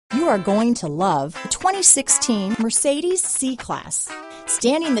you are going to love the 2016 Mercedes C-Class.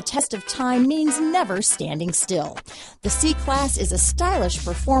 Standing the test of time means never standing still. The C-Class is a stylish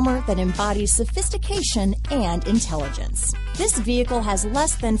performer that embodies sophistication and intelligence. This vehicle has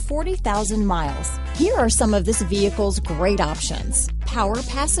less than 40,000 miles. Here are some of this vehicle's great options: power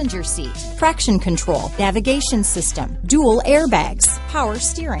passenger seat, traction control, navigation system, dual airbags, power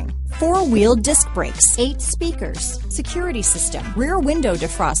steering, four-wheel disc brakes, 8 speakers, security system, rear window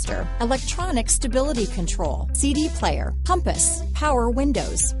defroster, electronic stability control, CD player, compass, power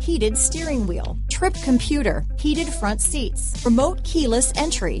windows, heated steering wheel, trip computer, heated front seats, remote keyless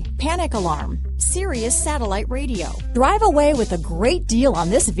entry, panic alarm, Sirius satellite radio. Drive away with a great deal on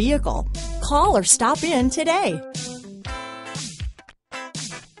this vehicle. Call or stop in today.